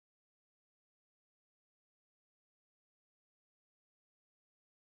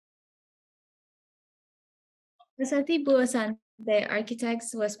Casatibuonsante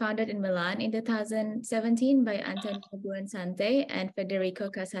Architects was founded in Milan in 2017 by Buonsante and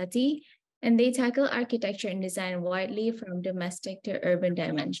Federico Casati, and they tackle architecture and design widely from domestic to urban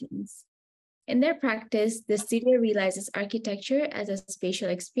dimensions. In their practice, the studio realizes architecture as a spatial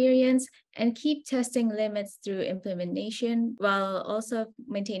experience and keep testing limits through implementation while also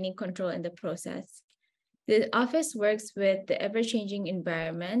maintaining control in the process. The office works with the ever-changing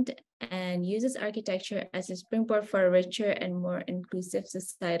environment and uses architecture as a springboard for a richer and more inclusive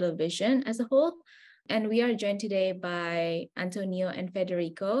societal vision as a whole. And we are joined today by Antonio and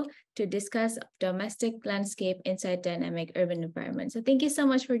Federico to discuss domestic landscape inside dynamic urban environments. So thank you so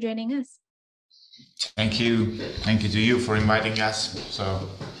much for joining us. Thank you. Thank you to you for inviting us. So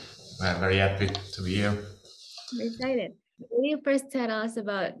we're very happy to be here. I'm excited. Will you first tell us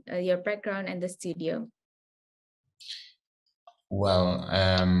about your background and the studio? Well,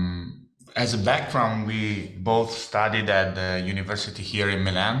 as a background, we both studied at the university here in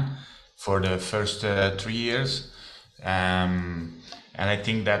Milan for the first 3 years. And I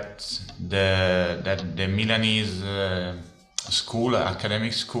think that the Milanese school,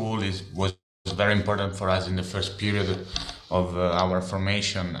 academic school, was very important for us in the first period of our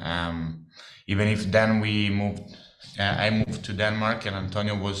formation. Even if then we moved, I moved to Denmark and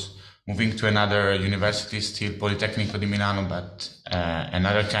Antonio was moving to another university, still Politecnico di Milano, but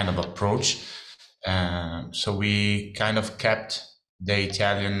another kind of approach. So we kind of kept the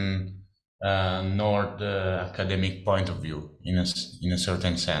Italian North academic point of view in a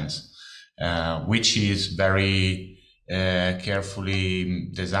certain sense, which is very carefully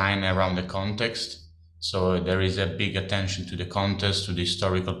designed around the context. So there is a big attention to the context, to the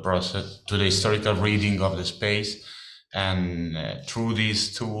historical process, to the historical reading of the space. And through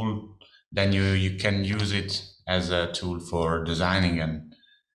this tool, then you can use it as a tool for designing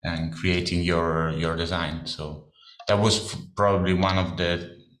and creating your design. So that was probably one of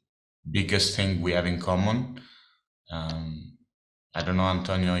the biggest thing we have in common. I don't know,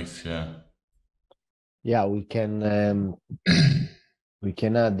 Antonio, if yeah, we can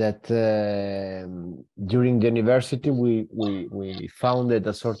add that during the university we founded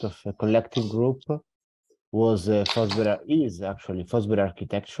a sort of a collective group. Is actually Fosbury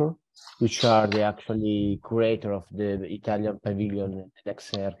Architecture, which are the actually curator of the Italian pavilion at the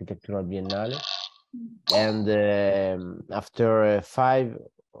next Architectural Biennale. And after 5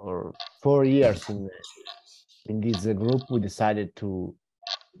 or 4 years in this group, we decided to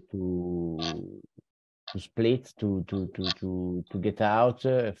split, to get out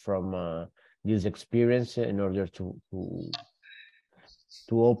from this experience in order to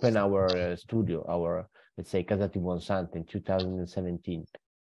open our studio, our, let's say, Casatibuonsante in 2017,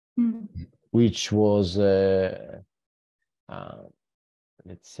 which was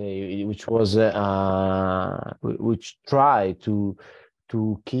let's say, which tried to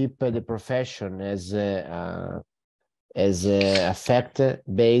keep the profession as a fact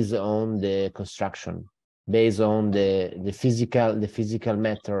based on the construction, based on the physical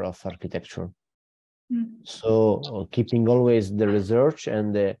matter of architecture. So keeping always the research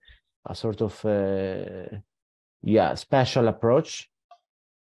and a sort of special approach,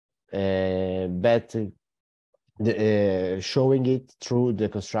 but showing it through the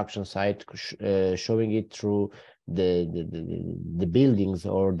construction site, showing it through the buildings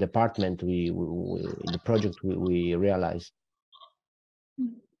or department the project we realized.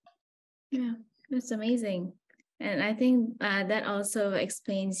 Yeah, that's amazing. And I think that also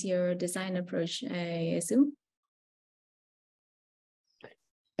explains your design approach, I assume.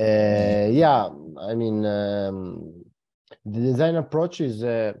 Yeah, I mean, the design approach is,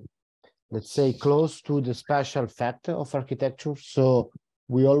 let's say, close to the spatial fact of architecture. So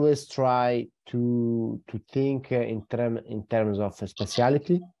we always try to think in terms of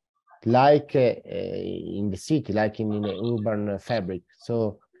speciality, like in the city, like in an urban fabric.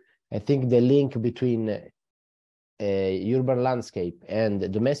 So I think the link between urban landscape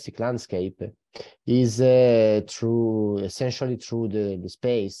and domestic landscape is essentially through the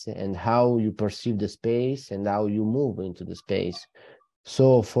space and how you perceive the space and how you move into the space.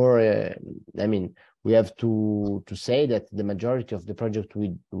 So I mean, we have to say that the majority of the project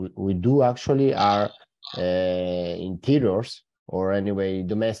we do actually are interiors, or anyway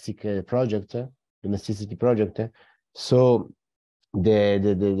domestic domesticity project. So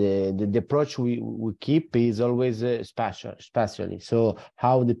the approach we keep is always spatially. So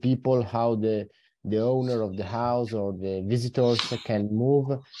how the people, how the owner of the house or the visitors can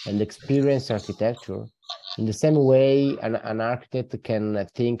move and experience architecture. In the same way, an architect can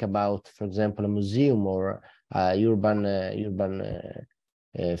think about, for example, a museum or urban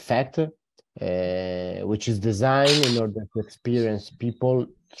fact which is designed in order to experience people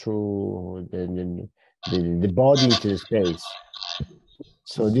through the body into the space.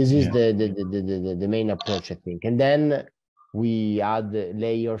 So this is the main approach, I think. And then we add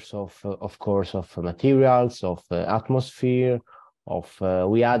layers of course, of materials, of atmosphere,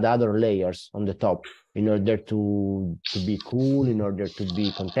 we add other layers on the top in order to be cool, in order to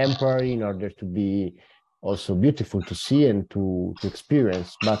be contemporary, in order to be also beautiful to see and to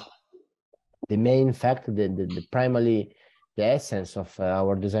experience. But the main fact, the primarily the essence of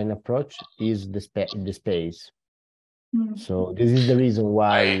our design approach is the space. So this is the reason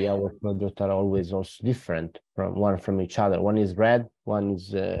why our products are always also different from each other. One is red, one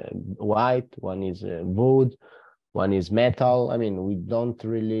is white, one is wood, one is metal. I mean, we don't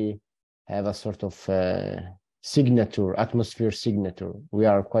really have a sort of signature, atmosphere signature. We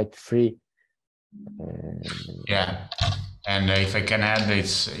are quite free. Yeah. And if I can add,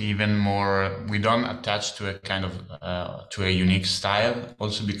 it's even more, we don't attach to a kind of, to a unique style,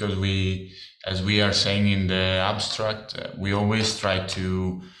 also because as we are saying in the abstract, we always try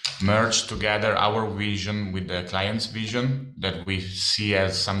to merge together our vision with the client's vision that we see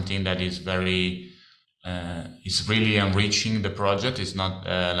as something that is very, is really enriching the project. It's not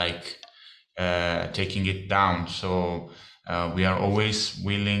like taking it down. So we are always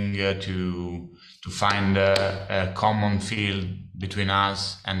willing to find a common field between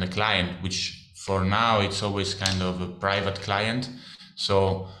us and the client, which for now it's always kind of a private client.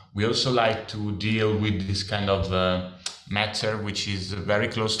 So we also like to deal with this kind of matter, which is very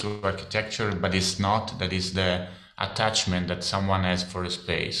close to architecture, but it's not. That is the attachment that someone has for a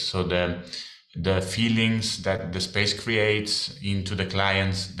space. So the feelings that the space creates into the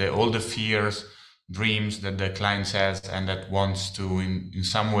clients, all the fears, dreams that the client has, and that wants to in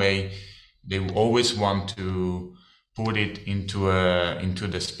some way, they always want to put it into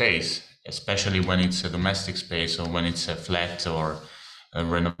the space, especially when it's a domestic space or when it's a flat or a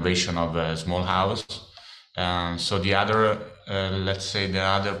renovation of a small house. So the other, let's say, the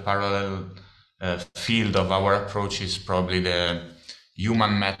other parallel field of our approach is probably the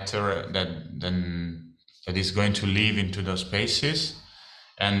human matter that is going to live into those spaces.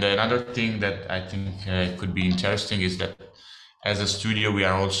 And another thing that I think could be interesting is that as a studio, we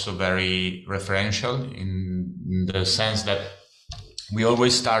are also very referential in the sense that we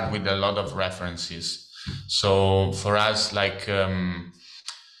always start with a lot of references. So for us, like,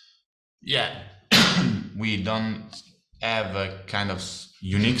 we don't have a kind of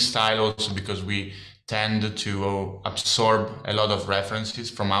unique style also because we tend to absorb a lot of references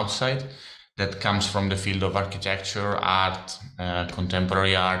from outside that comes from the field of architecture, art,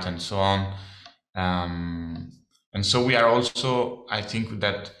 contemporary art, and so on. And so we are also, I think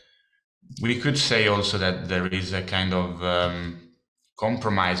that we could say also that there is a kind of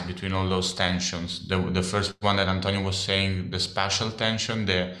compromise between all those tensions. The first one that Antonio was saying, the spatial tension,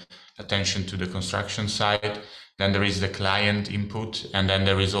 the attention to the construction side, then there is the client input, and then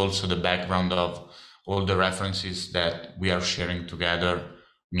there is also the background of all the references that we are sharing together,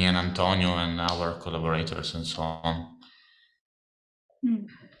 me and Antonio and our collaborators and so on.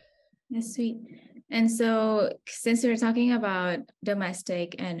 That's sweet. And so since we're talking about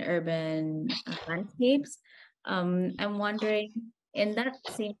domestic and urban landscapes, I'm wondering, in that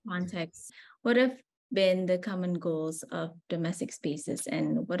same context, what have been the common goals of domestic spaces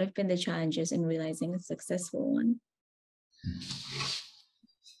and what have been the challenges in realizing a successful one?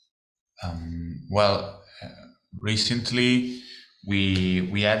 Recently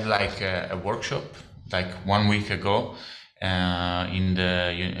we had like a workshop like 1 week ago in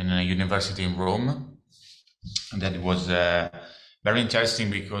a university in Rome. That was very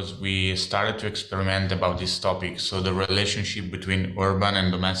interesting because we started to experiment about this topic. So the relationship between urban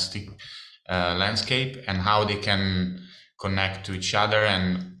and domestic landscape and how they can connect to each other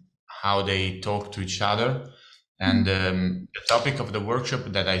and how they talk to each other. And the topic of the workshop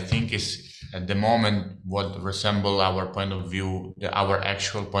that I think is at the moment what resemble our point of view, our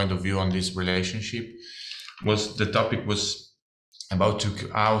actual point of view on this relationship, was the topic was about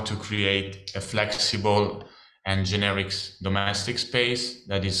how to create a flexible and generic domestic space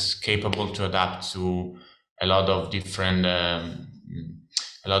that is capable to adapt to a lot of different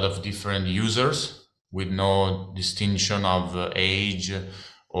users with no distinction of age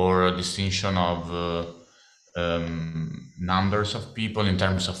or distinction of numbers of people in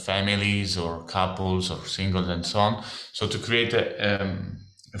terms of families or couples or singles and so on. So to create a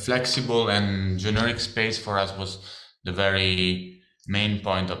flexible and generic space for us was the very main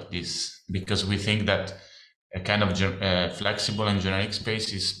point of this, because we think that a kind of flexible and generic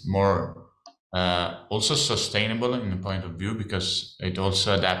space is more also sustainable in the point of view because it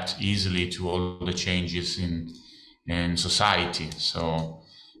also adapts easily to all the changes in society. So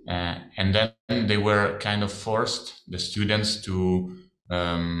and then they were kind of forced, the students, to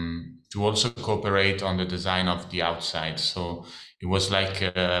also cooperate on the design of the outside. So it was like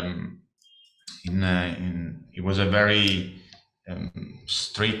it was a very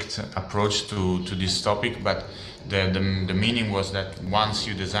strict approach to this topic, but the meaning was that once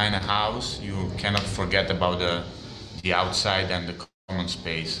you design a house, you cannot forget about the outside and the common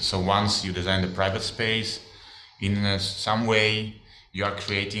space. So once you design the private space, in some way you are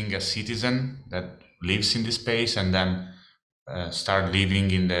creating a citizen that lives in the space and then start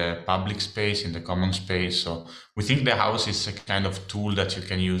living in the public space, in the common space. So we think the house is a kind of tool that you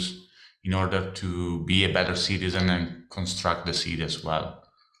can use in order to be a better citizen and construct the city as well.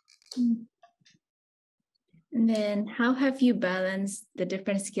 And then how have you balanced the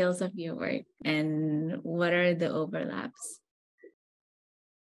different skills of your work and what are the overlaps?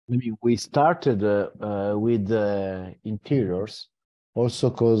 I mean, we started with interiors also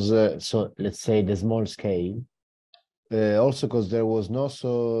because, so let's say the small scale, also because there was not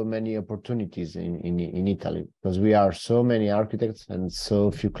so many opportunities in Italy because we are so many architects and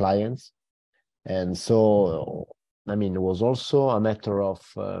so few clients. And so, I mean, it was also a matter of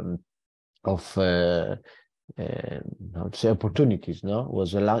how to say opportunities, no?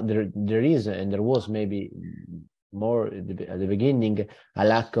 Was a lot, there is, and there was maybe more at the beginning, a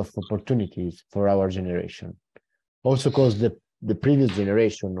lack of opportunities for our generation. Also because the previous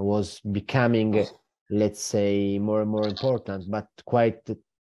generation was becoming, let's say, more and more important, but quite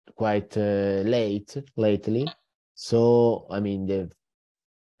lately. So, I mean, the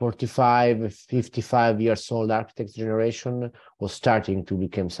 45, 55 years old architect generation was starting to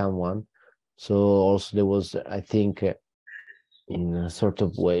become someone. So also there was, I think, in a sort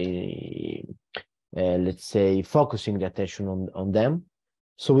of way, let's say, focusing the attention on them.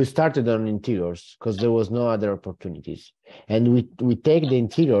 So we started on interiors because there was no other opportunities, and we take the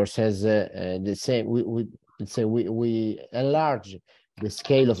interiors as the same. Let's say we enlarge the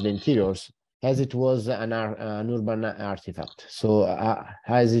scale of the interiors as it was an urban artifact. So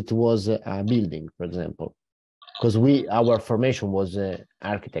as it was a building, for example, because our formation was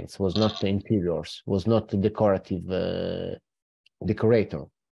architects, was not interiors, was not decorative decorator.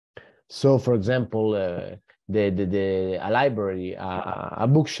 So, for example, a library, a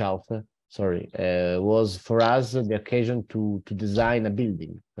bookshelf, sorry, was for us the occasion to design a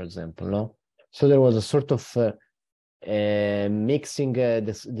building, for example, no? So there was a sort of mixing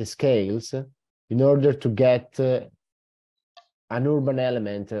the scales in order to get an urban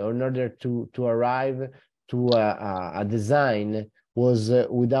element, or in order to arrive to a design was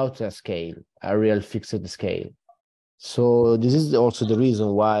without a scale, a real fixed scale. So this is also the reason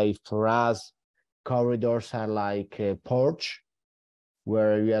why for us corridors are like a porch,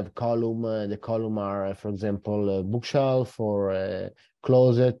 where you have column. The column are, for example, a bookshelf or a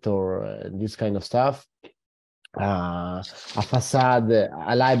closet or this kind of stuff. A facade,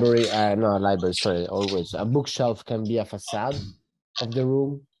 a library, no, a library, sorry, always a bookshelf can be a facade of the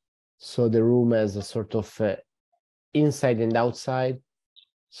room. So the room has a sort of inside and outside.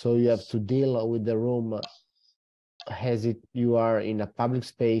 So you have to deal with the room as you are in a public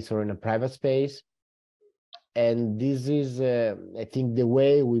space or in a private space. And this is, I think, the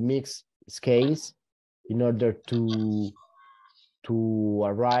way we mix scales in order to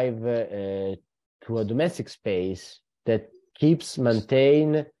arrive to a domestic space that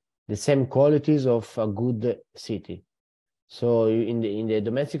maintain the same qualities of a good city. So in the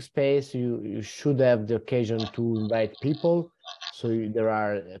domestic space, you should have the occasion to invite people. So there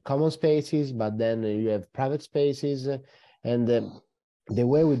are common spaces, but then you have private spaces, and the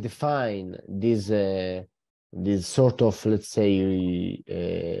way we define this sort of, let's say,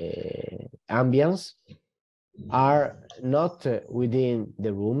 ambience are not within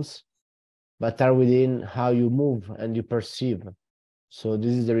the rooms, but are within how you move and you perceive. So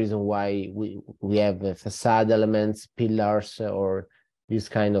this is the reason why we have facade elements, pillars, or this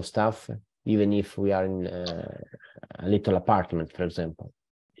kind of stuff, even if we are in a little apartment, for example.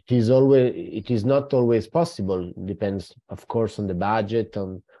 It is not always possible. It depends, of course, on the budget,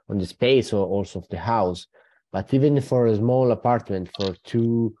 on the space, or also of the house. But even for a small apartment, for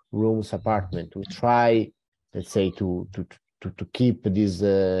 2 rooms apartment, we try, let's say, to keep this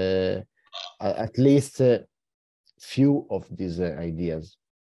at least few of these ideas.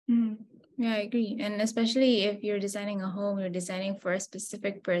 Yeah, I agree. And especially if you're designing a home, you're designing for a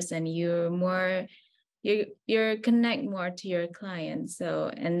specific person, you're connect more to your client.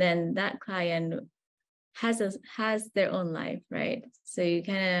 So, and then that client has their own life, right? So you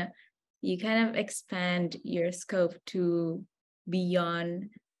kind of you kind of expand your scope to beyond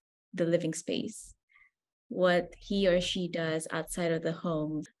the living space, what he or she does outside of the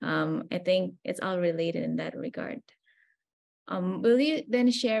home. I think it's all related in that regard. Will you then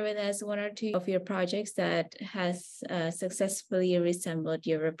share with us one or two of your projects that has successfully resembled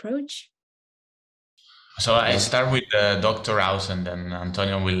your approach? So I start with Dr. House, and then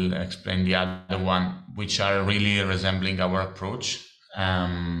Antonio will explain the other one, which are really resembling our approach.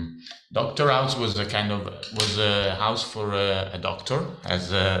 Dr. House was a house for a doctor, as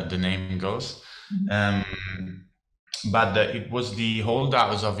the name goes. But it was the old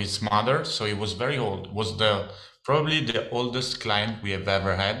house of his mother, so it was very old. It was probably the oldest client we have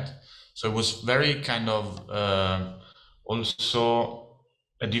ever had. So it was very kind of also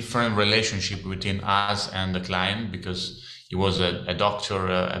a different relationship between us and the client, because he was a doctor,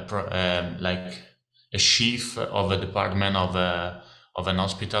 like a chief of a department of an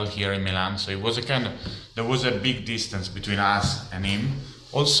hospital here in Milan. So it was there was a big distance between us and him,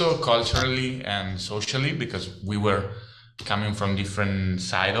 also culturally and socially, because we were coming from different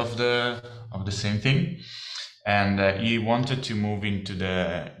side of the same thing. And he wanted to move into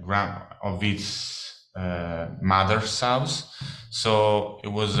the ground of his mother's house. So it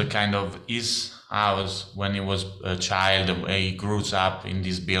was a kind of his house when he was a child. He grew up in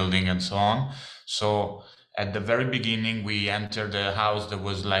this building and so on. So at the very beginning, we entered the house. There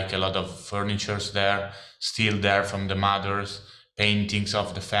was like a lot of furnitures there, still there from the mothers, paintings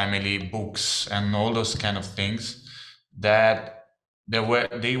of the family, books, and all those kind of things that they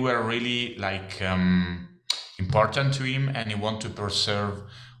were really like important to him, and he wanted to preserve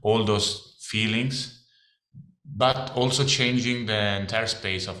all those feelings, but also changing the entire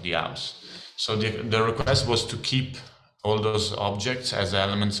space of the house. So the request was to keep all those objects as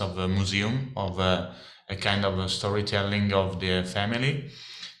elements of a museum, of a kind of a storytelling of the family,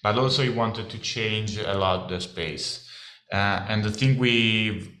 but also he wanted to change a lot the space. And the thing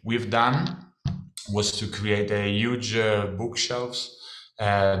we've done was to create a huge bookshelves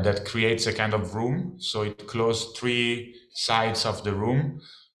that creates a kind of room. So it closed 3 sides of the room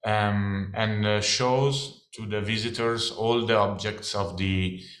and shows to the visitors all the objects of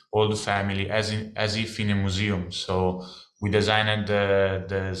the old family as if in a museum. So we designed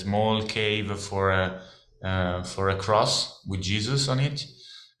the small cave for a cross with Jesus on it.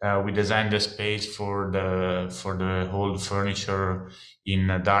 We designed the space for the whole furniture in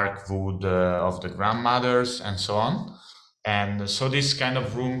dark wood of the grandmothers and so on. And so this kind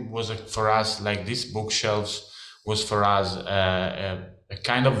of room was for us, like these bookshelves was for us a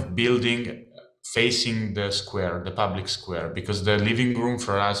kind of building facing the square, the public square, because the living room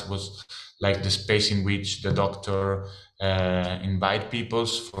for us was like the space in which the doctor invite people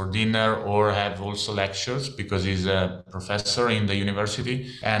for dinner or have also lectures, because he's a professor in the university.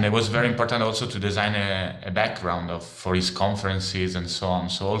 And it was very important also to design a background for his conferences and so on.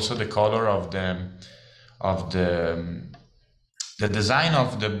 So also the color of the design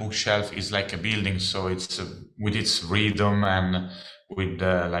of the bookshelf is like a building, so it's with its rhythm and with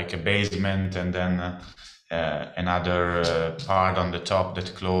like a basement and then another part on the top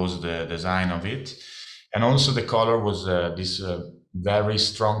that closed the design of it. And also the color was this very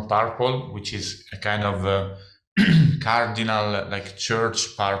strong purple, which is a kind of cardinal, like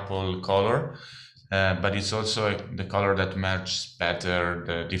church purple color, but it's also the color that matches better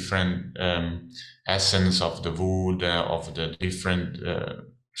the different essence of the wood, of the different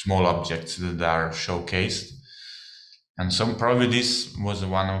small objects that are showcased. And so probably this was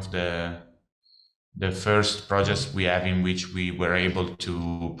one of the first projects we have in which we were able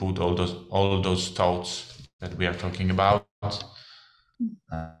to put all those thoughts that we are talking about.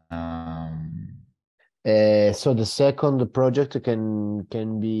 So the second project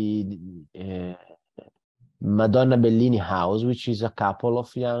can be Madonna Bellini House, which is a couple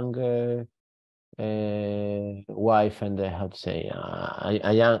of young wife and how to say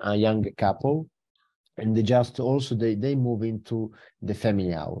a young couple, and they move into the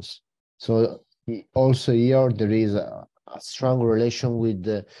family house. So also here there is a strong relation with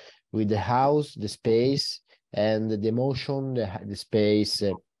the house, the space, and the emotion. The space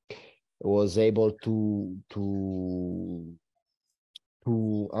was able to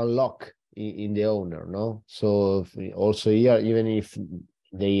unlock in the owner, no? So also here, even if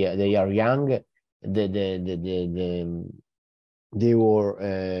they are young, they were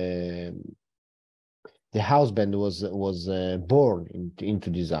the husband was born into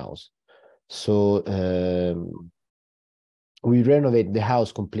this house. So we renovate the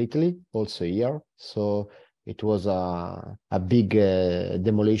house completely also here. So it was a big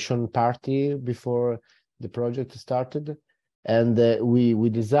demolition party before the project started. And we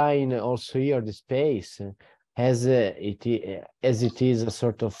design also here the space as it is a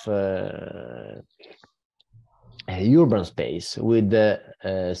sort of a urban space with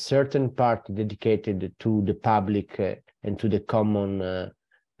a certain part dedicated to the public and to the common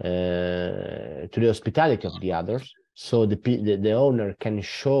to the hospitality of the others. So the owner can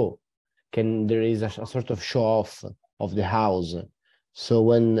there is a sort of show off of the house. So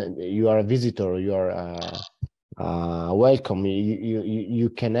when you are a visitor, you are welcome. You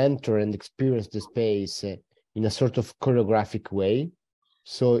can enter and experience the space in a sort of choreographic way.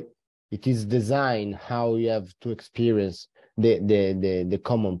 So it is designed how you have to experience the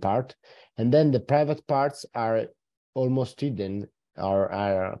common part, and then the private parts are almost hidden,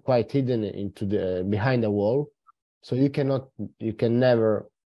 are quite hidden into the behind the wall. So you cannot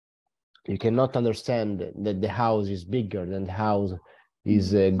understand that the house is bigger than the house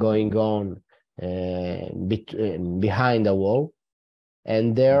is going on behind the wall.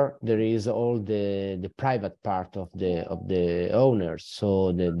 And there is all the private part of the owners.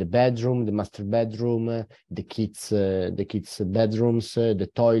 So the bedroom, the master bedroom, the kids bedrooms, the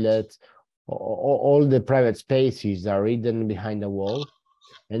toilet, all the private spaces are hidden behind the wall.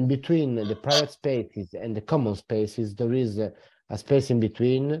 And between the private spaces and the common spaces, there is a space in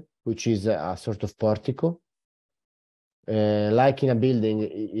between, which is a sort of portico. Like in a building,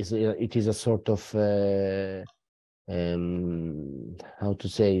 it is a sort of how to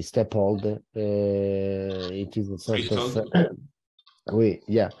say, stephold. It is a sort of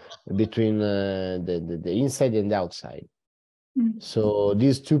between the inside and the outside. So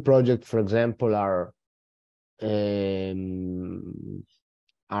these two projects, for example, are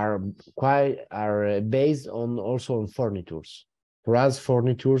based also on furnitures. For us,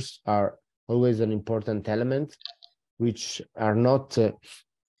 furnitures are always an important element, which are not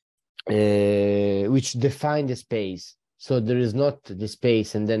which define the space. So there is not the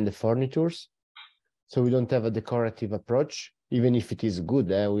space and then the furnitures. So we don't have a decorative approach, even if it is good.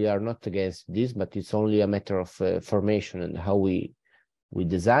 We are not against this, but it's only a matter of formation and how we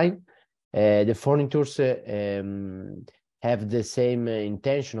design. The furnitures have the same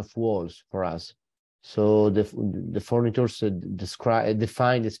intention of walls for us. So the furnitures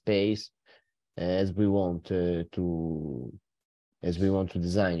define the space as we want to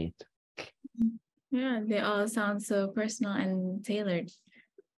design it. Yeah, they all sound so personal and tailored,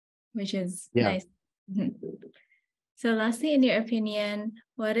 which is Yeah. nice. So lastly, in your opinion,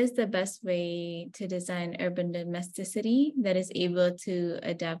 what is the best way to design urban domesticity that is able to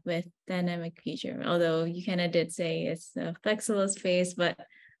adapt with dynamic future? Although you kind of did say it's a flexible space, but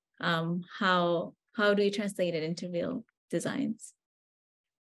how do you translate it into real designs?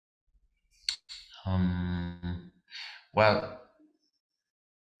 Well,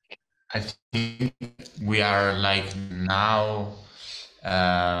 I think we are like now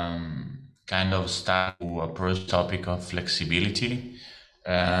kind of start to approach the topic of flexibility.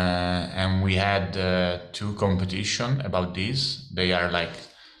 And we had two competition about this. They are like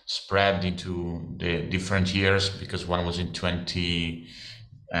spread into the different years, because one was in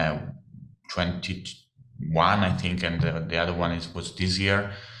 2021, I think, and the other one was this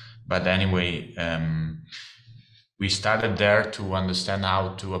year. But anyway, we started there to understand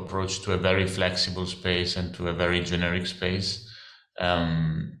how to approach to a very flexible space and to a very generic space,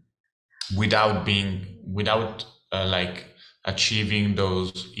 without like achieving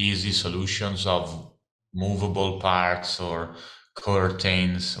those easy solutions of movable parts or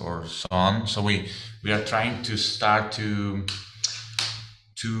curtains or so on. So we are trying to start to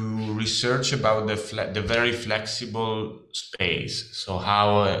research about the very flexible space. So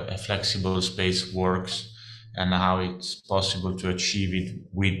how a flexible space works and how it's possible to achieve it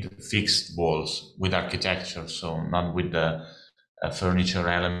with fixed walls, with architecture, so not with the furniture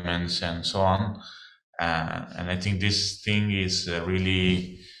elements and so on. And I think this thing is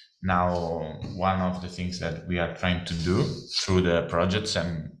really now one of the things that we are trying to do through the projects,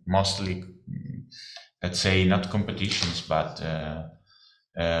 and mostly, let's say, not competitions, but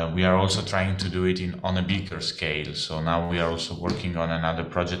we are also trying to do it on a bigger scale. So now we are also working on another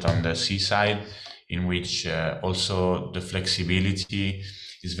project on the seaside, in which also the flexibility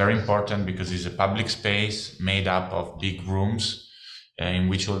is very important, because it's a public space made up of big rooms in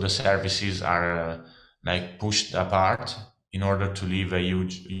which all the services are like pushed apart in order to leave a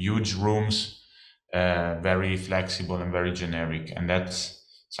huge rooms, very flexible and very generic. And that's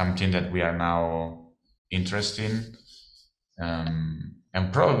something that we are now interested in.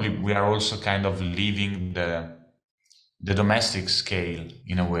 And probably we are also kind of leaving the domestic scale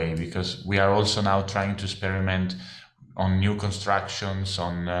in a way, because we are also now trying to experiment on new constructions,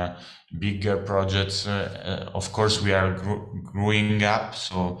 on bigger projects. Of course, we are growing up,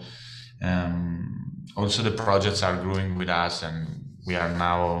 so also the projects are growing with us, and we are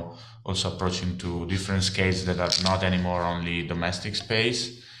now also approaching to different scales that are not anymore only domestic space,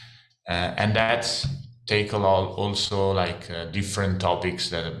 and that's take a lot also like different topics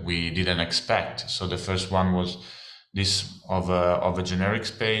that we didn't expect. So the first one was this of a generic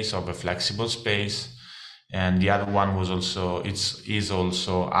space, of a flexible space, and the other one was also is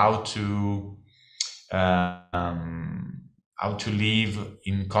also how to live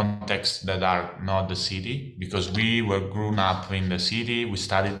in contexts that are not the city, because we were grown up in the city, we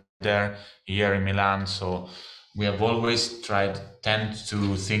studied there here in Milan, so we have always tend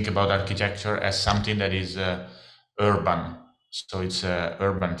to think about architecture as something that is urban. So it's an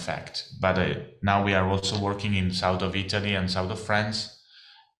urban fact. But now we are also working in south of Italy and south of France,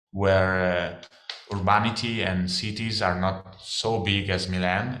 where urbanity and cities are not so big as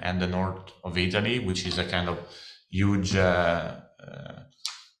Milan and the north of Italy, which is a kind of huge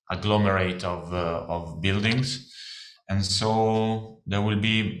agglomerate of buildings. And so there will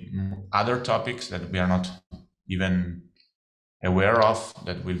be other topics that we are not even aware of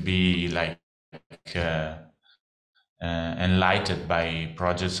that will be like enlightened by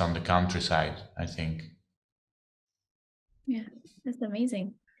projects on the countryside, I think. Yeah, that's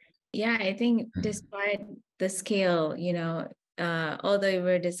amazing. Yeah, I think despite the scale, you know, although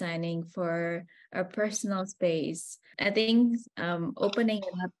we're designing for a personal space, I think opening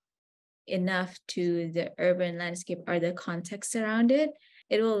it up enough to the urban landscape or the context around it,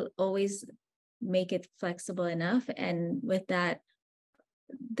 it will always make it flexible enough. And with that,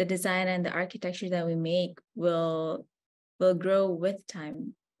 the design and the architecture that we make will grow with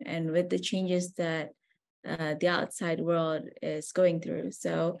time and with the changes that the outside world is going through.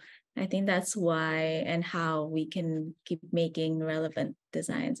 So I think that's why and how we can keep making relevant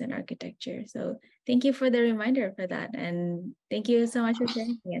designs and architecture. So thank you for the reminder for that. And thank you so much for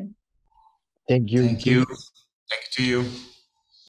sharing again. Thank you. Thank you. Thank you to you.